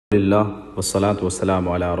அல்ஹம்துலில்லாஹ் வஸ்ஸலாத்து வஸ்ஸலாமு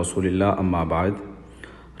அலா ரசூலில்லாஹ் அம்மா பாத்.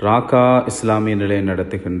 ராக்கா இஸ்லாமிய நிலையம்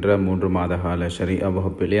நடத்துகின்ற 3 மாத கால ஷரீஅ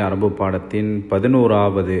வகுப்பிலே அரபு பாடத்தின்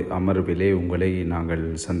 11வது அமர்விலே உங்களை நாங்கள்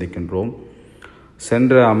சந்திக்கின்றோம்.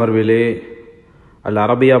 சென்ற அமர்விலே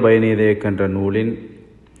அரபியா பைனயதாயிக் என்ற நூலின்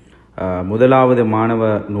முதலாவது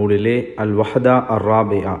மாணவ நூலிலே வஹதா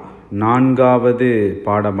அர்ராபியா 4வது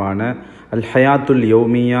பாடமான ஹயாத்துல்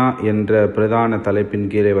யௌமியா என்ற பிரதான தலைப்பின்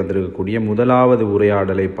கீழே வந்திருக்கக்கூடிய முதலாவது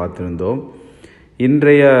உரையாடலை பார்த்திருந்தோம்.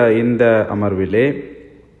 இன்றைய இந்த அமர்விலே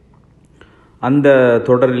அந்த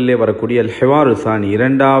தொடரிலே வரக்கூடிய ஹிவாரு சானி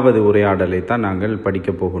 2வது உரையாடலை தான் நாங்கள்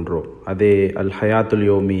படிக்கப் போகின்றோம். அதே ஹயாத்துல்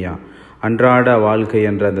யௌமியா அன்றாட வாழ்க்கை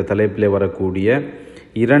என்ற அந்த தலைப்பிலே வரக்கூடிய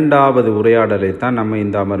 2வது உரையாடலை தான் நம்ம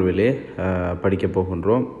இந்த அமர்விலே படிக்கப்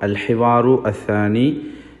போகின்றோம். ஹிவாரு அஸ்ஸானி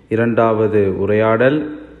 2வது உரையாடல்.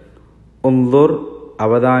 உன்துர்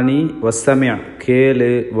அவதானி, வஸ்ஸமி' கேளு,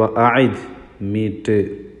 வ அஇத் மீட்டு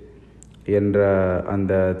என்ற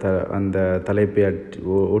அந்த தலைப்பை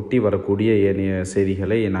ஒட்டி வரக்கூடிய ஏனைய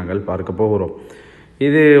செய்திகளை நாங்கள் பார்க்க போகிறோம்.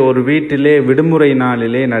 இது ஒரு வீட்டிலே விடுமுறை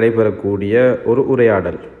நாளிலே நடைபெறக்கூடிய ஒரு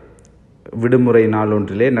உரையாடல். விடுமுறை நாள்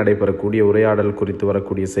ஒன்றிலே நடைபெறக்கூடிய உரையாடல் குறித்து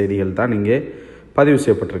வரக்கூடிய செய்திகள் தான் இங்கே பதிவு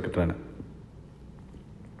செய்யப்பட்டிருக்கின்றன.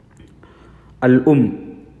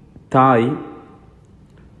 தாய்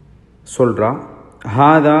சொல்றா,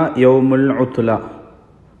 ஹாதா யௌமுல் உத்லா,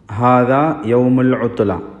 ஹாதா யௌமுல்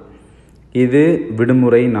உத்லா, இது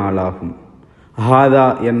விடுமுறை நாளாகும். ஹாதா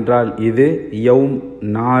என்றால் இது, யௌம்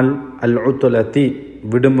நாள், அல் உத்லதி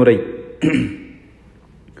விடுமுறை.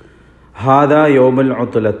 ஹாதா யௌமுல்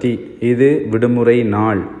உத்லதி இது விடுமுறை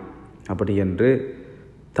நாள் அப்படி என்று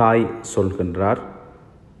தாய் சொல்கின்றார்.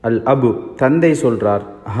 அபு தந்தை சொல்றார்,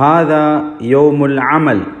 ஹாதா யௌமுல்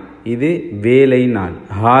அமல் இது வேலை நாள்.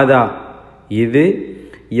 ஹாதா இது,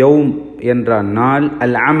 யௌம் என்ற நாள்,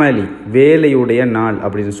 அல் அமலி வேலையுடைய நாள்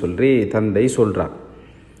அப்படின்னு சொல்லி தந்தை சொல்றார்.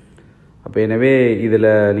 அப்போ எனவே இதில்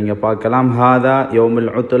நீங்கள் பார்க்கலாம், ஹாதா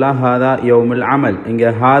யௌமுல் உத்லா, ஹாதா யௌமுல் அமல்.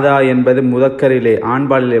 இங்கே ஹாதா என்பது முதக்கரிலே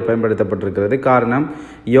ஆண்பாலிலே பயன்படுத்தப்பட்டிருக்கிறது. காரணம்,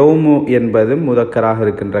 யௌமு என்பது முதக்கராக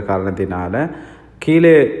இருக்கின்ற காரணத்தினால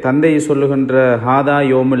கீழே தந்தை சொல்லுகின்ற ஹாதா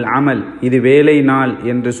யோமுல் அமல் இது வேலை நாள்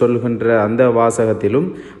என்று சொல்லுகின்ற அந்த வாசகத்திலும்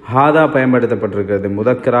ஹாதா பயன்படுத்தப்பட்டிருக்கிறது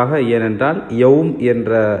முதக்கராக. ஏனென்றால் யௌம்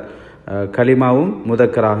என்ற கலிமாவும்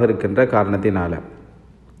முதக்கராக இருக்கின்ற காரணத்தினால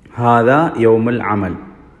ஹாதா யௌமுல் அமல்.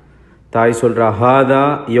 தாய் சொல்றா, ஹாதா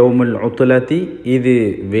யௌமுல் உத்லதி இது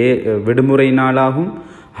விடுமுறை நாளாகும்.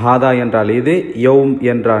 ஹாதா என்றால் இது, யௌம்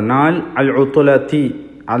என்ற நாள், அல் உத்லதி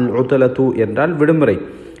அல் உத்லது என்றால் விடுமுறை,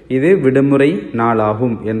 இது விடுமுறை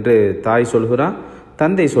நாளாகும் என்று தாய் சொல்கிறார்.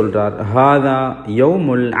 தந்தை சொல்றார், ஹாதா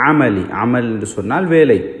யௌமுல் அமலி, அமல் என்று சொன்னால்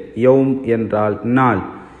வேலை, யௌம் என்றால் நாள்,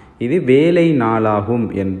 இது வேலை நாளாகும்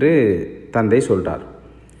என்று தந்தை சொல்றார்.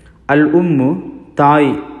 அல் உம்மு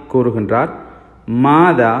தாய் கூறுகின்றார்,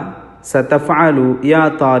 மாதா சதஃஅலு யா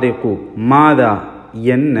தாரிகு, மாதா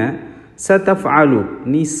என்ன, சதஃஅலு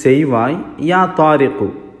நீ செய்வாய், யா தாரிகு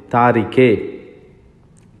தாரிகே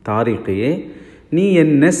தாரிகே நீ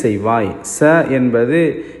என்ன செய்வாய். ச என்பது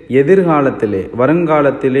எதிர்காலத்திலே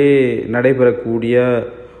வருங்காலத்திலே நடைபெறக்கூடிய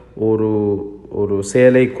ஒரு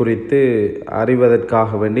செயலை குறித்து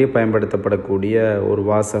அறிவதற்காக வேண்டி பயன்படுத்தப்படக்கூடிய ஒரு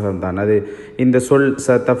வாசகம்தான் அது. இந்த சொல்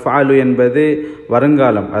சதஃஅலு என்பது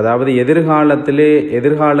வருங்காலம், அதாவது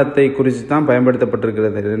எதிர்காலத்தை குறித்து தான்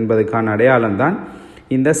பயன்படுத்தப்பட்டிருக்கிறது என்பதற்கான அடையாளம்தான்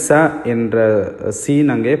இந்த ச என்ற சீன்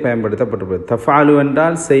அங்கே பயன்படுத்தப்பட்டிருக்கிறது. தஃஅலு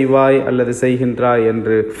என்றால் செய்வாய் அல்லது செய்கின்றாய்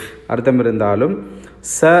என்று அர்த்தம் இருந்தாலும்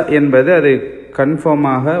ச என்பது அது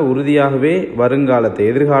கன்ஃபார்மாக உறுதியாகவே வருங்காலத்தை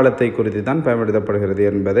எதிர்காலத்தை குறித்து தான் பயன்படுத்தப்படுகிறது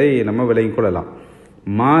என்பதை நம்ம விளங்கிக் கொள்ளலாம்.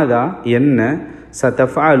 மாதா என்ன,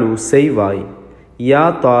 சதஃஅலு செய்வாய், யா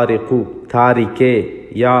தாரிகு தாரிகே,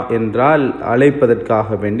 யா என்றால்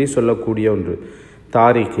அழைப்பதற்காக வேண்டி சொல்லக்கூடிய ஒன்று,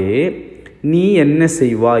 தாரிகே நீ என்ன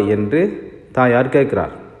செய்வாய் என்று தாயார்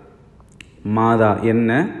கேட்கிறார். மாதா என்ன,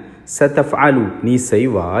 சதஃஅலு நீ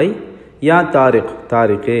செய்வாய், யா தாரிக்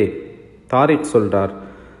தாரிகே தாரிக் சொல்றார்.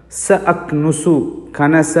 ச அக்னுசு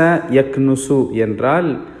கனச யக்னுசு என்றால்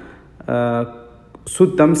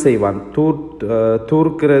சுத்தம் செய்வான்,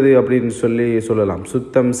 தூர்க்கிறது அப்படின்னு சொல்லலாம்.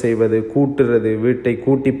 சுத்தம் செய்வது, கூட்டுறது, வீட்டை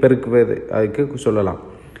கூட்டி பெருக்குவது அதுக்கு சொல்லலாம்.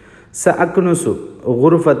 ச அக்னுசு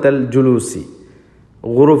குருஃபத்தல் ஜுலூசி,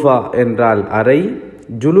 குருஃபா என்றால் அறை,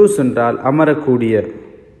 ஜுலூஸ் என்றால் அமரக்கூடிய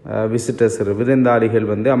விசிட்டர்ஸ் விருந்தாளிகள்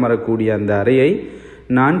அமரக்கூடிய அந்த அறையை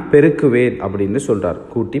நான் பெருக்குவேன் அப்படின்னு சொல்றார்,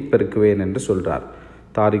 கூட்டி பெருக்குவேன் என்று சொல்றார்.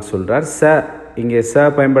 தாரிக் சொல்றார், ச இங்கே ச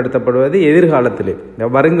பயன்படுத்தப்படுவது எதிர்காலத்திலே,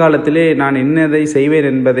 வருங்காலத்திலே நான் என்னதை செய்வேன்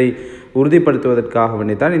என்பதை உறுதிப்படுத்துவதற்காக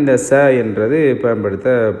வேண்டித்தான் இந்த ச என்றது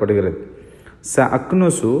பயன்படுத்தப்படுகிறது. ச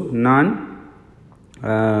அக்னுசு நான்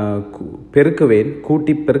பெருக்குவேன்,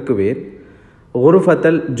 கூட்டி பெருக்குவேன்.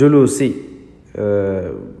 உருஃபத்தல் ஜுலூசி,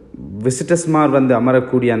 விசிட்டர்ஸ்மார் வந்து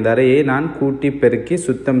அமரக்கூடிய அந்த அறையை நான் கூட்டி பெருக்கி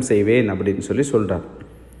சுத்தம் செய்வேன் அப்படின்னு சொல்லி சொல்கிறார்.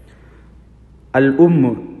 அல்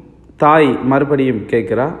தாய் மறுபடியும்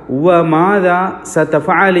கேட்குறா, உவ மாதா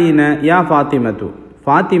சதஃபாலீன யா ஃபாத்திமத்து,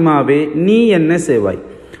 ஃபாத்திமாவே நீ என்ன செய்வாய்?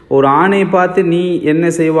 ஒரு ஆணை பார்த்து நீ என்ன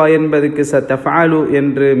செய்வாய் என்பதுக்கு சதஃபாலு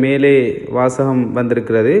என்று மேலே வாசகம்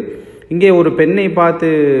வந்திருக்கிறது. இங்கே ஒரு பெண்ணை பார்த்து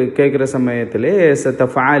கேட்குற சமயத்திலே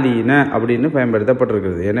சதஃபாலீன அப்படின்னு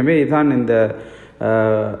பயன்படுத்தப்பட்டிருக்கிறது. எனவே இதுதான் இந்த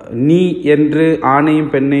நீ என்று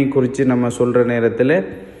ஆணையும் பெண்ணையும் குறித்து நம்ம சொல்கிற நேரத்தில்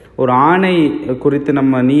ஒரு ஆணை குறித்து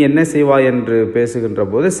நம்ம நீ என்ன செய்வாய் என்று பேசுகின்ற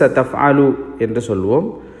போது சதஃபாலு என்று சொல்வோம்.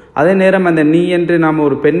 அதே நேரம் அந்த நீ என்று நாம்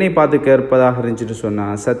ஒரு பெண்ணை பார்த்து கேட்பதாக இருந்துச்சுட்டு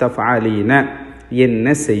சொன்னால் சதஃபாலீன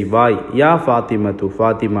என்ன செய்வாய், யா ஃபாத்திமத்து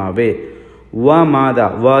ஃபாத்திமாவே. வா மாதா,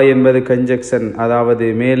 வா என்பது கன்ஜக்ஷன், அதாவது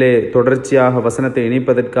மேலே தொடர்ச்சியாக வசனத்தை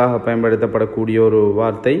இணைப்பதற்காக பயன்படுத்தப்படக்கூடிய ஒரு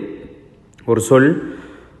வார்த்தை, ஒரு சொல்.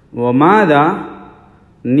 வமாதா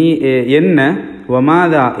நீ என்ன,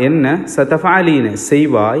 வமாதா என்ன, சதஃபாலீன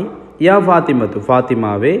செய்வாய், யா ஃபாத்திமத்து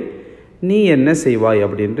ஃபாத்திமாவே நீ என்ன செய்வாய்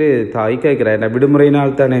அப்படின்ட்டு தாய் கேட்குறா. என்ன விடுமுறை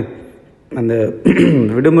நாள் தானே, அந்த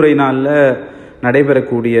விடுமுறை நாளில்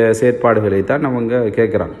நடைபெறக்கூடிய செயற்பாடுகளை தான் அவங்க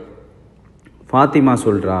கேட்குறாங்க. ஃபாத்திமா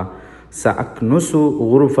சொல்கிறா, ச அக்னுசு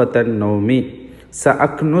உருஃபத்தன் நௌமி, ச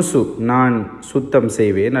அக்னுசு நான் சுத்தம்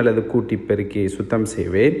செய்வேன் அல்லது கூட்டி பெருக்கி சுத்தம்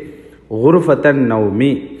செய்வேன். உருஃபத்தன்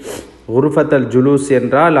நௌமி, உருஃபத்தல் ஜுலூஸ்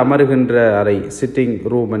என்றால் அமருகின்ற அறை, சிட்டிங்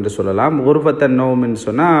ரூம் என்று சொல்லலாம். உருஃபத்தன் நௌம் என்று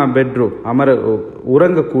சொன்னால் பெட்ரூம்,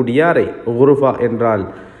 உறங்கக்கூடிய அறை. உருஃபா என்றால்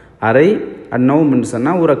அறை, அந்நௌம் என்று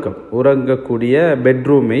சொன்னால் உறக்கம், உறங்கக்கூடிய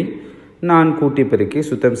பெட்ரூமை நான் கூட்டி பெருக்கி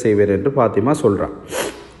சுத்தம் செய்வேன் என்று ஃபாத்திமா சொல்கிறான்.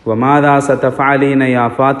 வமாதா சதஃபாலீன யா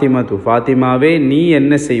ஃபாத்திமத்து, ஃபாத்திமாவே நீ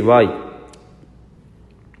என்ன செய்வாய்?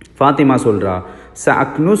 ஃபாத்திமா சொல்கிறா, ச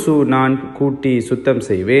அக்னுசு நான் கூட்டி சுத்தம்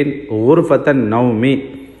செய்வேன். உர்ஃபத்தன் நௌமி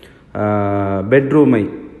பெட்ரூமை,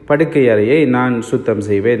 படுக்கை அறையை நான் சுத்தம்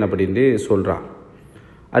செய்வேன் அப்படின்னு சொல்கிறான்.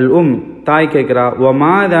 அல் தாய் கேட்குறா,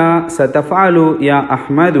 வமாதா சதஃபாலு யா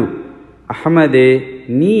அஹ்மது, அஹ்மதே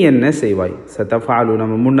நீ என்ன செய்வாய்? சதஃபாலு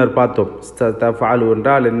நம்ம முன்னர் பார்த்தோம், சதஃபாலு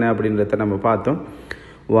என்றால் என்ன அப்படின்றத நம்ம பார்த்தோம்.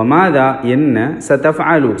 வமாதா என்ன,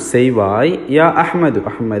 சதஃபாலு செய்வாய், யா அஹ்மது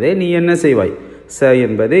அஹ்மதே நீ என்ன செய்வாய். ச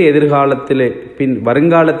என்பது எதிர்காலத்திலே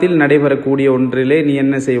வருங்காலத்தில் நடைபெறக்கூடிய ஒன்றிலே நீ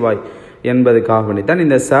என்ன செய்வாய் என்பதுக்காக வேண்டித்தான்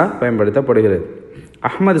இந்த ச பயன்படுத்தப்படுகிறது.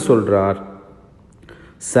 அஹ்மது சொல்றார்,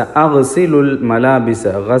 ச அக்ஸிலுல் மலாபிஸ,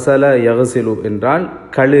 கஸல யக்ஸிலு என்றால்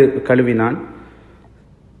கழுவினான்.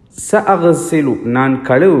 ச அக்ஸிலு நான்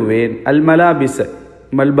கழுவுவேன். அல் மலாபிஸ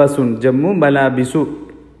மல்பசுன் ஜம்மு மலாபிசு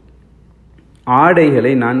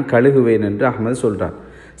ஆடைகளை நான் கழுகுவேன் என்று அஹ்மது சொல்றார்.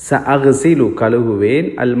 ச அக்ஸிலு கழுவுவேன்,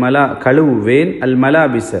 கழுவுவேன், அல்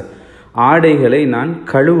மலாபிஸ ஆடைகளை நான்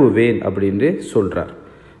கழுவுவேன் அப்படின்னு சொல்றார்.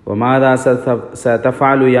 வமாதா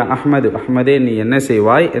சதஃபாலு யா அஹ்மது, அஹ்மதே நீ என்ன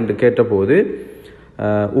செய்வாய் என்று கேட்டபோது,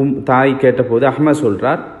 தாய் கேட்டபோது அஹ்மது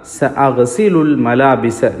சொல்றார், ச அக்ஸிலுல்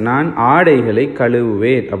மலாபிஸ நான் ஆடைகளை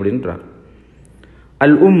கழுவுவேன் அப்படின்றார்.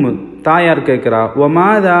 அல் தாயார் கேட்கிறா,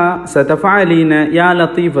 வமாதா சதஃபாலீன யா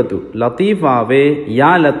லத்தீஃபத்து, லத்தீஃபாவே,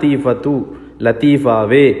 யா லத்தீஃபத்து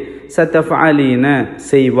லத்தீஃபாவே, சதஃபாலீன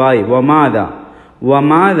செய்வாய். வமாதா,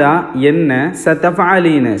 வமாதா என்ன,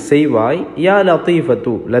 சதஃபாலீன செய்வாய், யா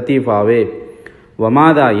லத்தீஃபத்து லத்தீஃபாவே.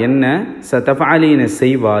 வமாதா என்ன, சதஃபாலீன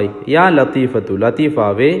செய்வாய், யா லத்தீஃபத்து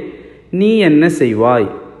லத்தீஃபாவே நீ என்ன செய்வாய்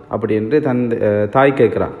அப்படி என்று தாய்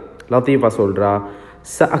கேட்குறா. லத்தீஃபா சொல்கிறா,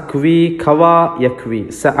 ச அக்வி கவா யக்வி,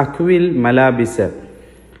 ச அக்வில் மலாபிஸ,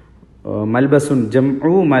 மல்பசுன்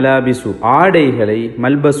ஜம்உ மலாபிசு ஆடைகளை,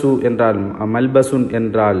 மல்பசுன்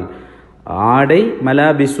என்றால் ஆடை,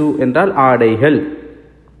 மலாபிசு என்றால் ஆடைகள்,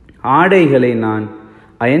 ஆடைகளை நான்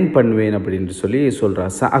அயன் பண்ணுவேன் அப்படின்னு சொல்லி சொல்கிறா.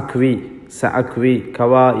 ச அக்வி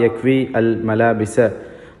கவா யக்வி அல் மலாபிஸ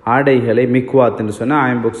ஆடைகளை, மிக்வாத் என்று சொன்னால்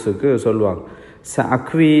அயன் புக்ஸுக்கு சொல்லுவாங்க. ச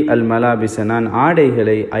அக்வி அல் மலாபிஸ நான்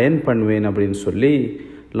ஆடைகளை அயன் பண்ணுவேன் அப்படின்னு சொல்லி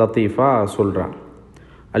லத்தீஃபா சொல்கிறான்.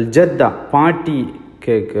 அல் ஜத்தா பாட்டி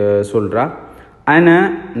சொல்கிறா, அன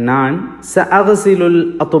நான், ச அக்ஸிலுல்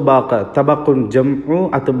அத்துபாக்க, தபக்குன் ஜம்உ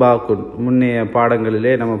அத்துபாக்குன் முன்னைய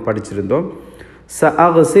பாடங்களிலே நம்ம படிச்சிருந்தோம். ச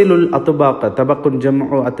அக்ஸிலுல் அத்துபாக்க, தபக்குன்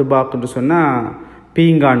ஜம்உ அத்துபாக்குன்னு சொன்னால்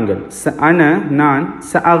பீங்கான்கள். அன நான்,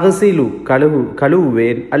 ச அக்ஸிலு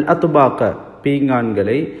கழுவுவேன், அல் அத்துபாக்க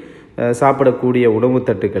பீங்கான்களை, சாப்பிடக்கூடிய உணவு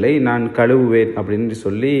தட்டுக்களை நான் கழுவுவேன் அப்படின்னு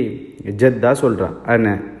சொல்லி ஜத்தா சொல்கிறான்.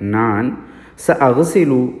 அன நான், ச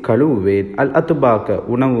அக்ஸிலு கழுவுவேன், அல் அத்துபாக்க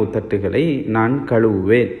உணவு தட்டுகளை நான்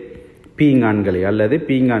கழுவுவேன், பீங்கான்களை அல்லது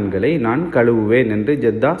பீங்கான்களை நான் கழுவுவேன் என்று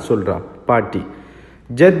ஜத்தா சொல்கிறார் பாட்டி.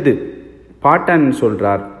 ஜத்து பாட்டன்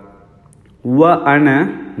சொல்கிறார், வ அன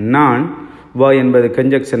நான், வ என்பது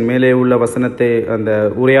கன்ஜக்ஷன், மேலே உள்ள வசனத்தை அந்த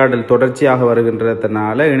உரையாடல் தொடர்ச்சியாக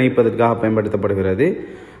வருகின்றதுனால இணைப்பதற்காக பயன்படுத்தப்படுகிறது.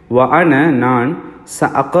 வ அன நான்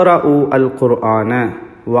சஅக்ரஉ அல் குர்ஆன,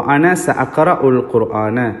 வ அன சஅக்ரஉ அல்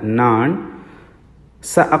குர்ஆன நான்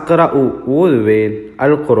சஅக்ரஉ ஓதுவேன்,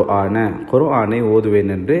 அல் குர்ஆன குர்ஆனை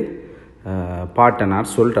ஓதுவேன் என்று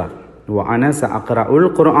பாட்டனார் சொல்றார். வ அன சஅக்ரஉ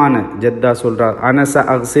அல் குர்ஆன ஜத்தா சொல்றார். அன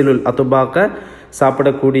சஅக்ஸிலுல் அத்பாக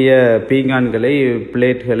சாப்பிடக்கூடிய பீங்கான்களை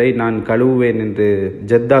பிளேட்களை நான் கழுவுவேன் என்று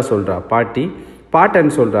ஜத்தா சொல்றார் பாட்டி.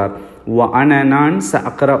 பாட்டன் சொல்றார் வ அன நான்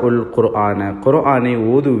சஅக்ரஉல் குர்ஆன குர்ஆனை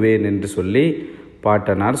ஓதுவேன் என்று சொல்லி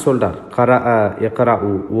பாட்டனார் சொல்றார். கரஅ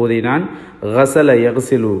யக்ரஉ ஓதினான், கஸல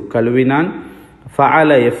யக்ஸிலு கழுவினான்,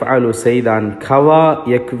 ஃபஅல யஃஅலு செய்தான், கவா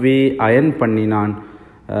யக்வி அயன் பண்ணினான்,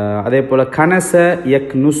 அதே போல கனச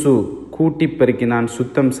யக்னுசு கூட்டி பெருக்கினான்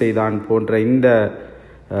சுத்தம் செய்தான் போன்ற இந்த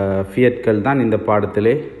ஃபியட்கள் தான் இந்த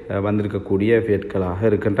பாடத்திலே வந்திருக்கக்கூடிய ஃபியட்களாக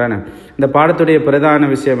இருக்கின்றன. இந்த பாடத்துடைய பிரதான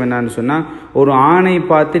விஷயம் என்னன்னு சொன்னால், ஒரு ஆணை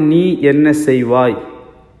பார்த்து நீ என்ன செய்வாய்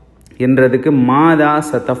என்றதுக்கு மாதா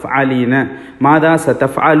சதஃப்அலீன, மாதா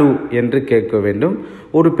சதஃப்அலு என்று கேட்க வேண்டும்.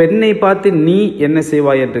 ஒரு பெண்ணை பார்த்து நீ என்ன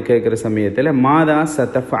செய்வாய் என்று கேட்கிற சமயத்தில் மாதா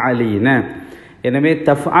சதஃப்அலீன. எனவே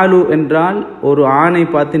தஃப்அலு என்றால் ஒரு ஆணை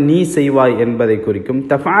பார்த்து நீ செய்வாய் என்பதை குறிக்கும்.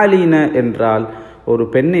 தஃப்அலீன என்றால் ஒரு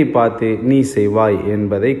பெண்ணை பார்த்து நீ செய்வாய்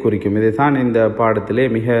என்பதை குறிக்கும். இதுதான் இந்த பாடத்திலே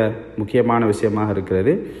மிக முக்கியமான விஷயமாக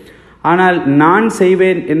இருக்கிறது. ஆனால் நான்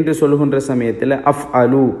செய்வேன் என்று சொல்கின்ற சமயத்தில்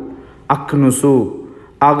அஃப்அலு, அக்னுசு,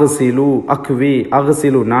 அக்ஸிலு, அக்வி,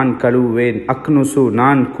 அக்ஸிலு நான் கழுவுவேன், அக்னுசு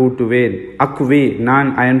நான் கூட்டுவேன், அக்வி நான்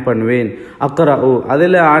அயன் பண்ணுவேன், அக்ரஉ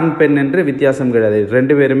அதில் ஆண் பெண் என்று வித்தியாசம் கிடையாது,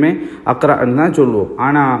 ரெண்டு பேருமே அக்ரான்னு தான் சொல்லுவோம்.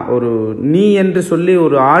 ஆனால் ஒரு நீ என்று சொல்லி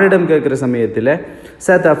ஒரு ஆணிடம் கேட்குற சமயத்தில்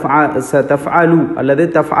சதஃப்அலு அல்லது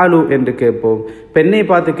தஃப்அலு என்று கேட்போம். பெண்ணை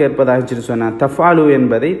பார்த்து கேட்பதாக சொன்னால் தஃப்அலு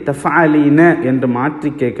என்பதை தஃப்அலீன என்று மாற்றி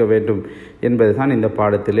கேட்க வேண்டும் என்பது தான் இந்த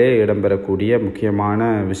பாடத்திலே இடம்பெறக்கூடிய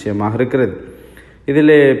முக்கியமான விஷயமாக இருக்கிறது.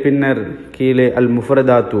 இதிலே பின்னர் கீழே அல்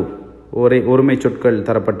முஃபரதாத்து ஒருமை சொற்கள்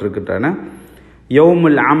தரப்பட்டிருக்கின்றன.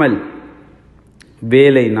 யௌமுல் அமல்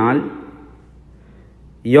வேலை நாள்,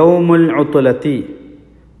 யௌமுல் உத்லதி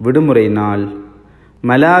விடுமுறை நாள்,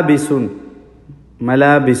 மலாபிசுன்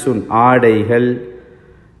மலாபிசுன் ஆடைகள்,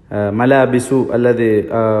 மலாபிசு அல்லது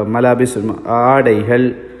மலாபிசு ஆடைகள்,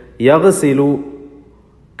 யக்ஸிலு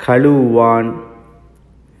கழுவான்,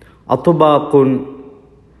 அத்துபாக்குன்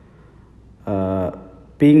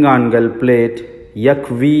பீங்கான்கள் பிளேட்,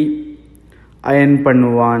 யக்வி அயன்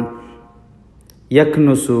பண்ணுவான்,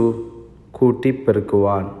 யக்னுசு கூட்டி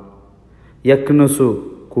பெருக்குவான், யக்னுசு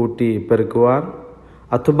கூட்டி பெருக்குவான்,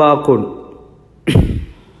 அத்துபாக்குன்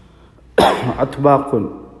அத்பாக்குன்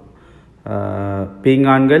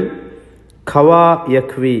பீங்கான்கள், கவா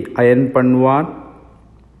யக்வி அயன் பண்ணுவான்,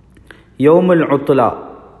 யௌமுல் உத்லா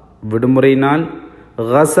விடுமுறை நாள்,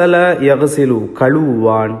 கஸல யக்ஸிலு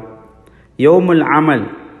கழுவுவான், யௌமுல் அமல்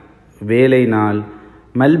வேலை நாள்,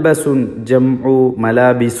 மல்பசுன் ஜம்உ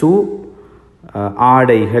மலாபிசு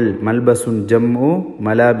ஆடைகள், மல்பசுன் ஜம்உ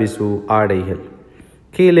மலாபிசு ஆடைகள்.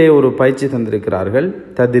 கீழே ஒரு பயிற்சி தந்திருக்கிறார்கள்,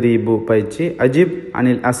 தத்ரீபு பயிற்சி. அஜிப்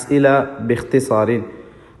அனில் அஸ்இலா பிஹ்திசாரின்,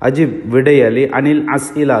 அஜிப் விடையலி, அனில்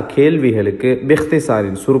அஸ்இலா கேள்விகளுக்கு,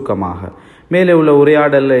 பிஹ்திசாரின் சுருக்கமாக. மேலே உள்ள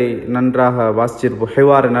உரையாடலை நன்றாக வாசிச்சிருப்போம்,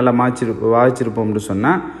 ஹிவாரை நல்லா வாசிச்சிருப்போம்னு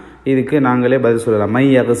சொன்னால் இதுக்கு நாங்களே பதில் சொல்லலாம். My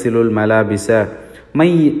யக்ஸிலுல் மலாபிஸ,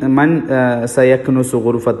 my Mann சயக்னுசு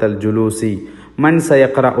குர்ஃபத்தல் ஜுலூசி, Mann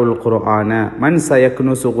சயக்ரஉல் குர்ஆன, Mann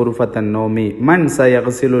சயக்னுசு குர்ஃபத்தன் know me, Mann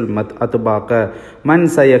சயக்ஸிலுல் அத்பாக, Mann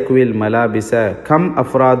சயக்வில் மலாபிஸ, come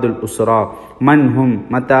அஃப்ராதுல் உஸ்ரா, மன் ஹும்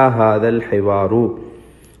மதா ஹாதல் ஹிவாரு.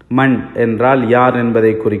 மன் என்றால் யார்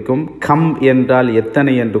என்பதை குறிக்கும், கம் என்றால்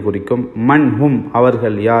எத்தனை என்று குறிக்கும், மன் ஹும்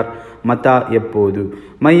அவர்கள் யார், மதா எப்போது,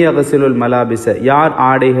 மை யக்ஸிலுல் மலாபிஸ யார்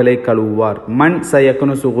ஆடைகளை கழுவுவார், மன்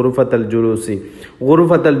சயக்னுசு குர்ஃபத்தல் ஜுலூசி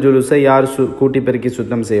குர்ஃபத்தல் ஜுலூஸை யார் கூட்டி பெருக்கி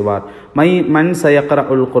சுத்தம் செய்வார், மன்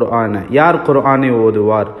சயக்ரஉல் குர்ஆன யார் குர்ஆனை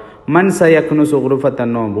ஓதுவார், மன் சயக்னுசு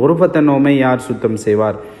குர்ஃபத்தன் நோம் குர்ஃபத்தன் நோமை யார் சுத்தம்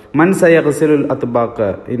செய்வார், மன் சயக்ஸிலுல் அத்பாக்க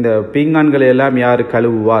இந்த பீங்கான்களை எல்லாம் யார்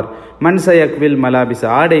கழுவுவார், மன் சயக்வில் மலாபிஸ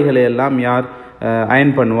ஆடைகளை எல்லாம் யார்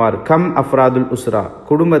அயன் பண்ணுவார், கம் அஃப்ராதுல் உஸ்ரா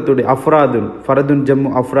குடும்பத்துடைய, அஃப்ராதுன் ஃபரதுன்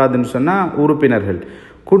ஜம்மு அஃப்ராதுன்னு சொன்னால் உறுப்பினர்கள்,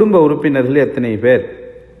 குடும்ப உறுப்பினர்கள் எத்தனை பேர்,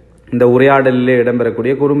 இந்த உரையாடலிலே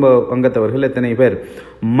இடம்பெறக்கூடிய குடும்ப அங்கத்தவர்கள் எத்தனை பேர்,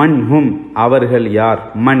 மன் ஹும் அவர்கள் யார்,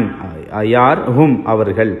 மன் யார், ஹும்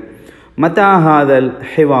அவர்கள், மதாஹாதல்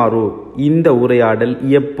ஹிவாரு இந்த உரையாடல்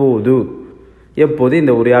எப்போது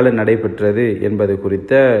இந்த உரையாடல் நடைபெற்றது என்பது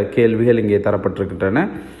குறித்த கேள்விகள் இங்கே தரப்பட்டிருக்கின்றன.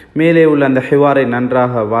 மேலே உள்ள அந்த ஹிவாரை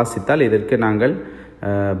நன்றாக வாசித்தால் இதற்கு நாங்கள்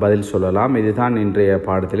பதில் சொல்லலாம். இதுதான் இன்றைய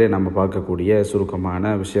பாடத்திலே நம்ம பார்க்கக்கூடிய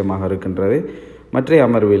சுருக்கமான விஷயமாக இருக்கின்றது. மற்றைய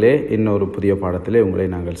அமர்விலே இன்னொரு புதிய பாடத்திலே உங்களை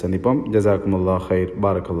நாங்கள் சந்திப்போம். ஜஸாக்குமுல்லாஹ் ஹைர்.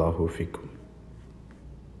 பாரக்கல்லாஹு ஃபீக்கும்.